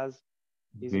always has.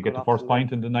 Did he get the first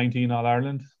point in the 19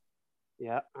 All-Ireland?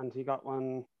 Yeah, and he got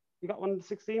one in the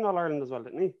 16 All-Ireland as well,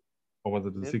 didn't he? Or was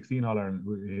it the 16 All-Ireland?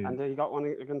 And he got one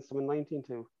against them in 19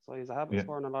 too. So he's a habit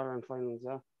scoring in All-Ireland finals,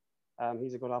 yeah.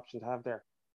 He's a good option to have there.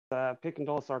 Picking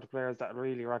those sort of players that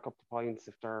really rack up the points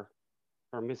if they're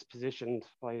mispositioned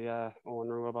by Owen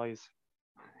Rua boys.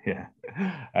 Yeah.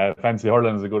 Fancy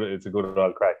Hurling is a good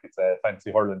old crack. It's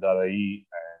fancyhurling.ie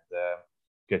and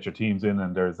get your teams in,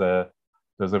 and there's a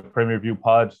Premier View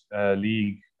pod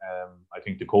league I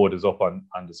think the code is up on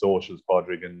the socials.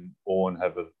 Podrick and Owen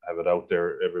have it out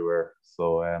there everywhere.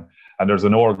 So and there's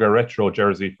an Orga retro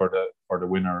jersey for the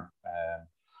winner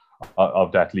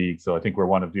of that league. So I think we're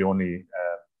one of the only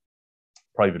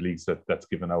private leagues that's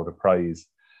given out a prize.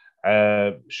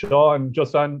 Sean,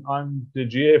 just on the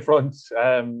GA front,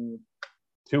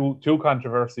 two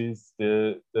controversies: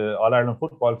 the All Ireland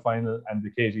football final and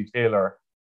the Katie Taylor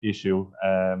issue.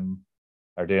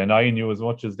 Are they annoying you as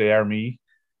much as they are me?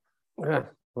 Yeah.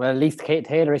 Well, at least the Kate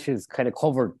Taylor issue is kind of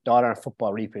covered the All Ireland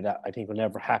football replay. That I think will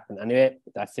never happen. Anyway,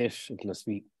 that's it. It'll just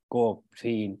be go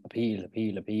between appeal,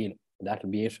 and that'll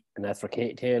be it. And that's for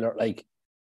Kate Taylor. Like,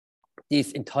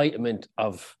 this entitlement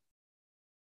of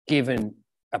giving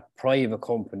a private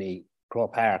company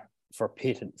Croke Park for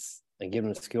pittance and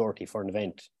giving them security for an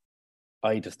event,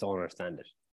 I just don't understand it.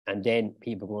 And then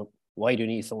people going, why do you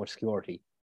need so much security?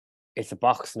 It's a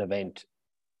boxing event.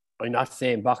 I'm not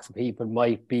saying boxing people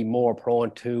might be more prone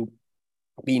to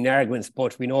being arguments,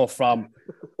 but we know from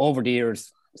over the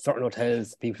years, certain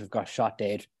hotels, people have got shot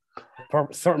dead.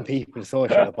 Certain people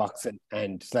associated with boxing,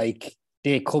 and like,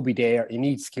 they could be there. You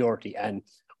need security, and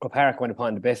Croke Park went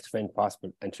upon the best event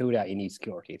possible, and through that, you need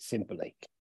security. It's simple, like,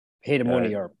 pay the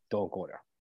money or don't go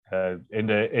there. In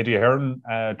the Eddie Hearn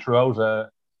threw out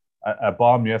a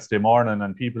bomb yesterday morning,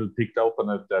 and people picked up on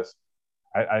it that.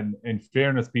 And in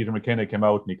fairness, Peter McKenna came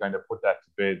out and he kind of put that to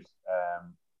bed.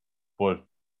 But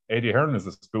Eddie Hearn is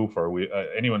a spoofer.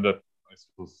 Anyone that, I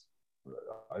suppose,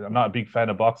 I'm not a big fan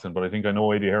of boxing, but I think I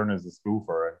know Eddie Hearn is a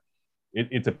spoofer. And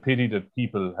it's a pity that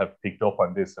people have picked up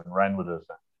on this and ran with it,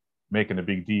 making a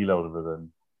big deal out of it.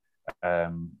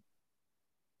 And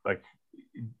like,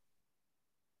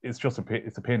 it's just a pain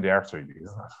in the arse, really,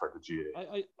 isn't it, for the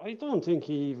GA? I don't think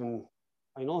he even.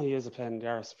 I know he is a pain in the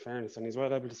arse, in fairness, and he's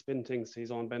well able to spin things to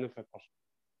his own benefit, but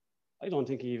I don't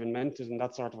think he even meant it in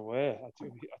that sort of a way. I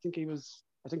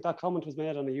think that comment was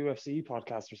made on a UFC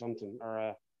podcast or something, or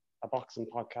a boxing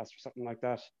podcast or something like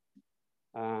that.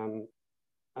 And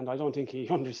I don't think he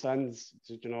understands,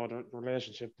 the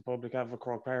relationship the public have with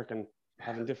Croke Park and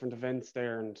having different events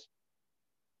there, and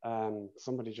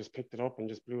somebody just picked it up and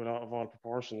just blew it out of all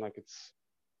proportion. Like, it's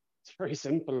very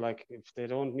simple. Like, if they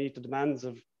don't meet the demands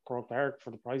of Croke Park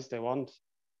for the price they want,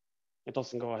 it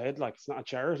doesn't go ahead. Like, it's not a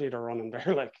charity they're running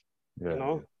there. Like,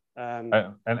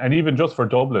 and even just for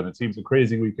Dublin, it seems a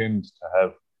crazy weekend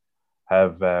to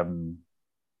have the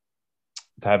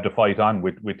fight on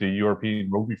with the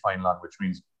European rugby final on, which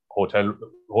means hotel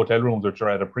rooms, which are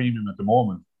at a premium at the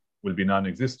moment, will be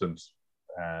non-existent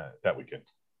that weekend.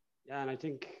 Yeah, and I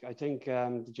think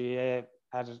the GA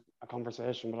had a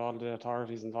conversation with all the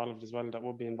authorities involved as well that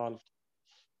would be involved.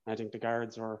 And I think the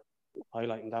guards were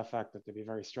highlighting that fact that they'd be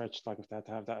very stretched, like, if they had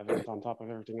to have that event on top of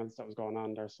everything else that was going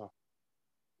on there. So,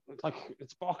 like,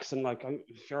 it's boxing. Like,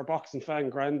 if you're a boxing fan,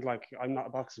 grand. Like, I'm not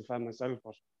a boxing fan myself,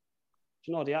 but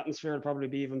the atmosphere would probably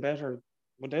be even better.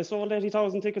 Would they sold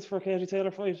 80,000 tickets for a Katie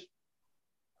Taylor fight?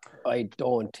 I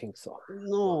don't think so.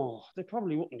 No, they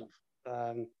probably wouldn't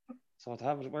have. So to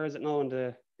have it, where is it now, in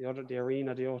the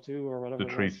arena, the O2 or whatever? The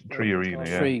Tree Arena,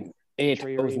 yeah.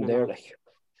 8,000 there, like.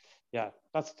 Yeah,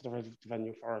 that's the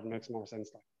venue for it. It makes more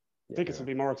sense. Like, tickets will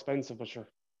be more expensive, but sure,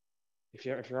 if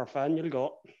you're a fan, you'll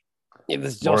go. It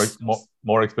was just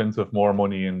more expensive, more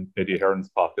money in Eddie Hearn's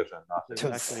pocket, and not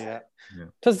exactly. Yeah.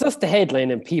 It was just the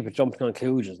headline and people jumping on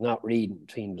conclusions, not reading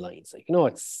between the lines. Like,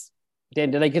 it's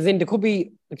then, like, as in, there could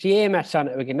be a GA match on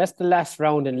it again. That's the last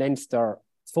round in Leinster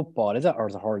football, is it, or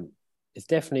is it hurling? There's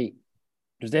definitely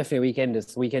a weekend.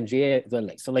 This weekend GA as well,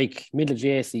 like, so, like, middle of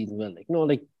GA season, well, like,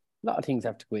 like, a lot of things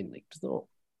have to go in, like, there's no.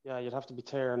 Yeah, you'd have to be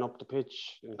tearing up the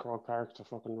pitch in Croke Park to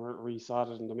fucking re-sod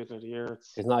it in the middle of the year.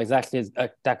 It's not exactly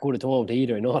that good at the moment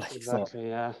either, like. Exactly, so.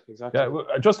 Yeah, exactly.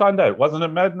 Yeah, just on that, wasn't it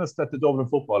madness that the Dublin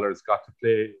footballers got to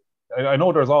play? I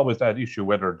know there's always that issue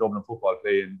whether Dublin football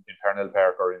play in Parnell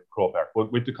Park or in Croke Park,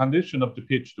 but with the condition of the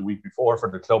pitch the week before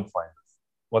for the club finals,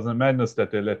 wasn't it madness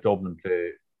that they let Dublin play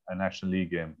a National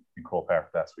League game in Croke Park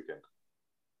last weekend?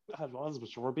 It was, but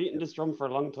we're beating this drum for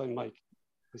a long time, Mike.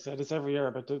 We say this every year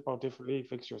about different league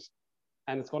fixtures.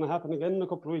 And it's going to happen again in a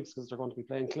couple of weeks because they're going to be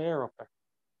playing Clare up there.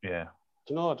 Yeah.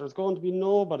 There's going to be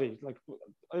nobody. Like,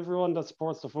 everyone that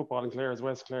supports the football in Clare is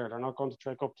West Clare. They're not going to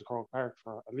trek up to Croke Park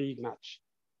for a league match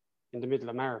in the middle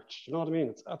of March. Do you know what I mean?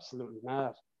 It's absolutely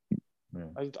mad.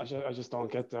 Yeah. I just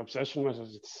don't get the obsession with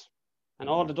it. And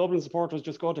all the Dublin supporters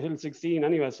just go to Hill 16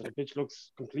 anyway, so the pitch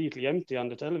looks completely empty on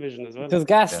the television as well. It was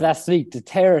gas last week. The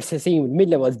terrace scene with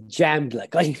middle was jammed.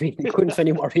 Like, I really couldn't find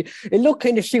any more people. It looked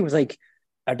kind of shit. It was like,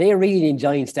 are they really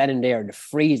enjoying standing there in the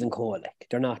freezing cold? Like,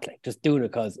 they're not, like, just doing it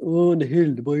because, on the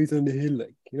hill, the boys on the hill,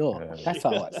 like, that's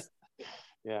how it was.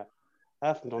 Yeah.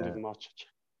 Half of them don't even watch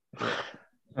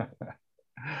it.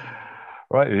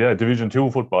 Right, yeah, Division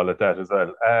 2 football at that as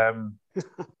well.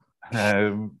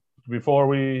 Before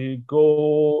we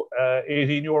go,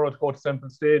 €18 to go to Central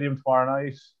Stadium tomorrow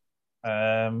night.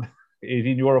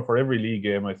 €18 for every league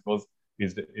game, I suppose,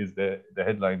 is the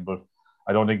headline, but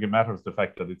I don't think it matters the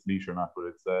fact that it's Laois or not, but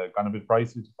it's gone a bit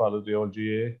pricey to follow the old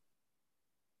GA.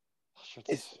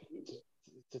 It's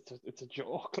a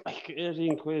joke, like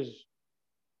 18 quid.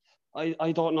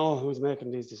 I don't know who's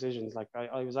making these decisions. Like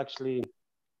I was actually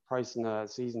pricing a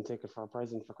season ticket for a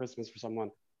present for Christmas for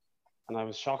someone, and I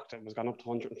was shocked it was gone up to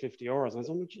 €150. And I was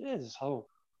like, Jesus, how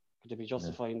could they be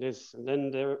justifying this? And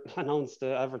then they announced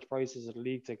the average prices of the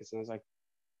league tickets, and I was like,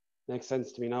 makes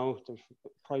sense to me now. The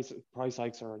price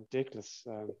hikes are ridiculous.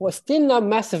 Well, still not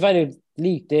massive value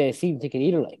league the season ticket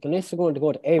either. Like, unless they're going to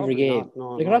go to every game,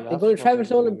 they're going to travel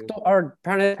to or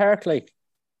Parnell Park. Like,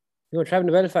 you're going to travel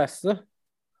to Belfast, is it?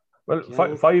 Well,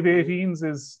 5/18s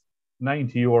is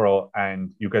 €90,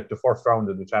 and you get the first round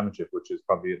of the championship, which is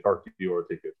probably a €30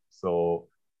 ticket. So,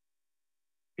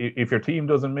 if your team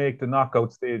doesn't make the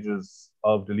knockout stages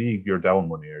of the league, you're down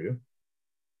money, are you?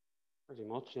 Pretty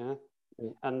much, yeah.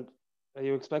 And are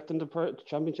you expecting the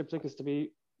championship tickets to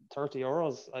be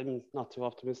 €30? I'm not too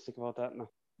optimistic about that now.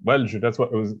 Well, that's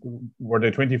what it was. Were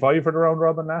they 25 for the round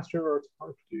robin last year, or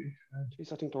 30?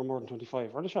 Jeez, I think they were more than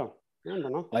 25. Were they, Sean? Remember,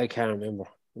 no? I can't remember.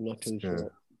 I'm not too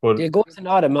sure. But it goes an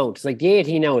odd amount. It's like the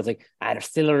 18 now is like, they're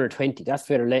still under 20. That's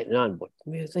where they're letting on. But I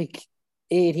mean, it's like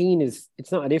 18 it's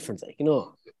not a difference, like, you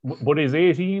know. But is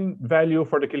 18 value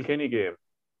for the Kilkenny game?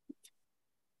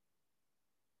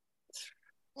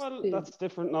 Well, that's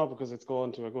different now because it's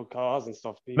going to a good cause and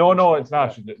stuff. No, it's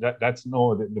not. That's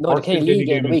the first Kilkenny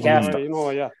game the week after. You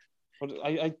know, yeah. But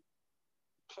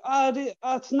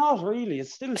it's not really.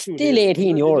 It's still too still dear.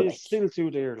 €18. It's still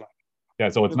too dear. Like. Yeah,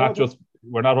 so it's not just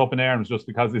we're not up in arms just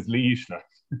because it's Laois. Like.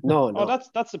 No. Oh,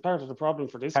 that's a part of the problem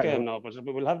for this game now. But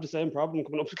we'll have the same problem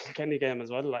coming up with the Kilkenny game as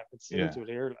well. Like, it's still too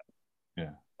dear. Like.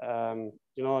 Yeah.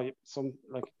 You know, you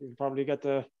probably get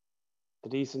the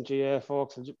decent GA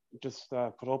folks will just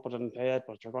put up with it and pay it,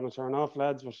 but you're going to turn off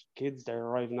lads with kids there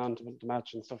arriving on to the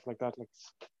match and stuff like that. Like,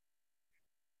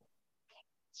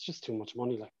 it's just too much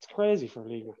money. Like, it's crazy for a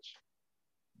league match.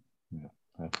 Yeah,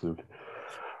 absolutely.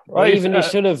 Right, even they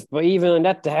should have. But even on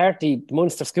that, the Harty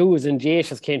Munster schools and GA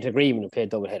just came to agreement and paid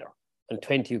double header and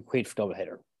 20 quid for double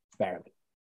header. Barely,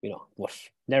 you know, but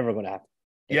never going to happen.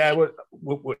 Yeah, well,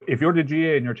 if you're the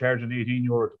GA and you're charging €18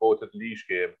 to go to the Laois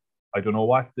game, I don't know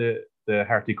what the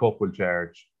Harty Cup will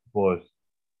charge, but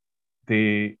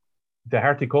the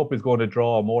Harty Cup is going to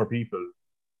draw more people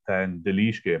than the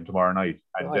Laois game tomorrow night,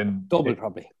 and then double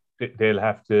probably. They'll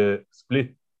have to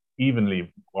split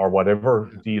evenly or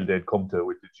whatever deal they'd come to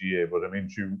with the GA. But I mean,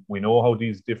 we know how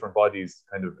these different bodies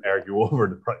kind of argue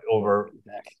over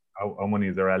how money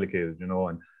they're allocated, you know,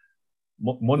 and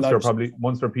Munster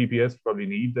PPS probably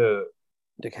need the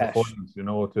cash, funds, you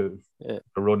know, to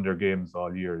run their games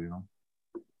all year, you know.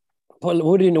 Well, it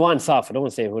would have been once off. I don't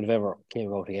want to say it would have ever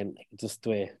came out again. Like, just the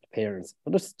way the parents,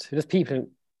 but just people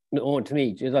own to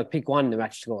me. Just like pick one the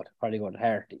match to go to, probably go to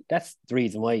Harty. That's the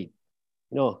reason why.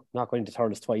 You know, not going to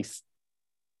Thurles twice.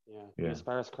 Yeah. A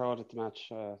sparse crowd at the match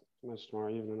tomorrow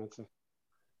evening, I'd say.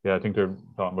 Yeah, I think they're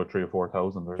talking about 3,000 or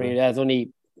 4,000. There's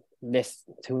only less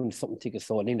 200-something tickets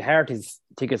sold. I mean, the Harty's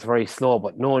tickets are very slow,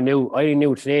 but no one knew. I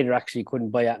knew today they actually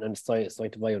couldn't buy it on the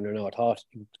site to buy under now. I thought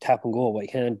you tap and go, but you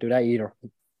can't do that either.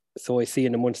 So I see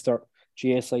in the Munster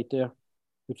GA site there,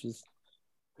 which is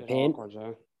a bit awkward,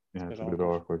 yeah. Yeah, it's a bit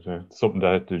awkward, yeah. Something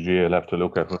that the GA will have to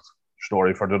look at. But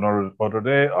story for another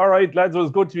day. All right, lads, it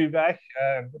was good to be back.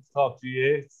 Let's talk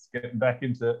GA. It's getting back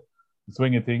into the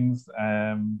swing of things.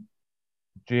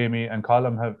 Jamie and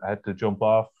Colm have had to jump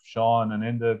off. Sean and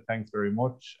Enda, thanks very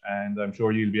much. And I'm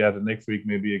sure you'll be at it next week,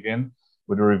 maybe again,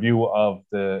 with a review of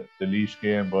the Laois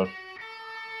game. But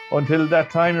until that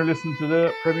time, you're listening to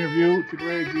the Premier View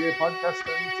Tipperary GA podcast,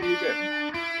 and see you again.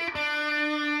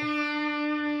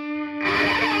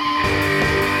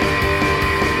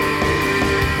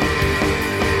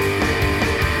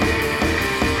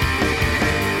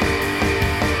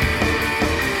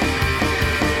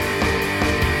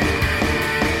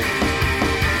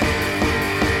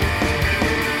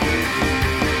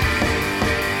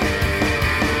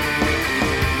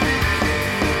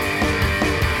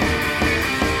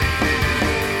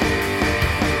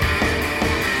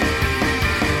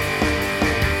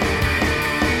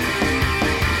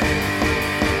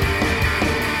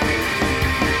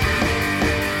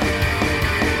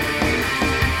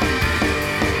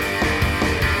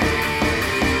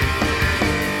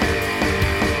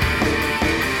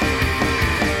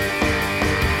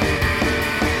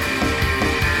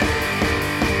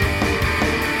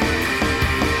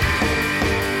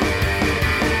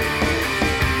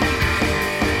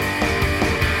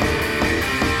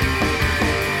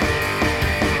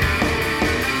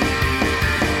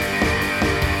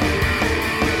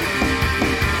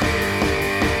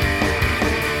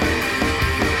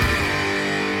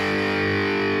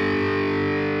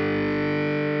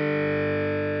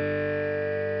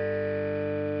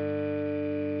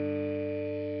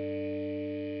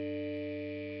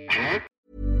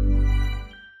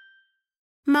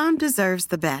 deserves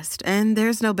the best, and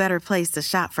there's no better place to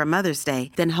shop for Mother's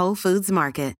Day than Whole Foods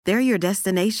Market. They're your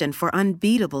destination for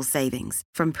unbeatable savings,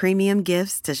 from premium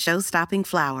gifts to show-stopping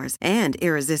flowers and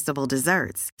irresistible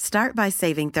desserts. Start by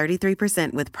saving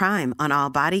 33% with Prime on all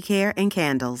body care and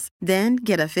candles. Then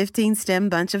get a 15-stem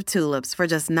bunch of tulips for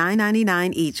just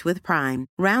 $9.99 each with Prime.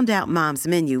 Round out Mom's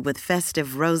menu with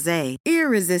festive rosé,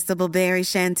 irresistible berry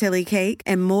chantilly cake,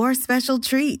 and more special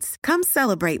treats. Come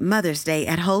celebrate Mother's Day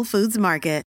at Whole Foods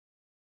Market.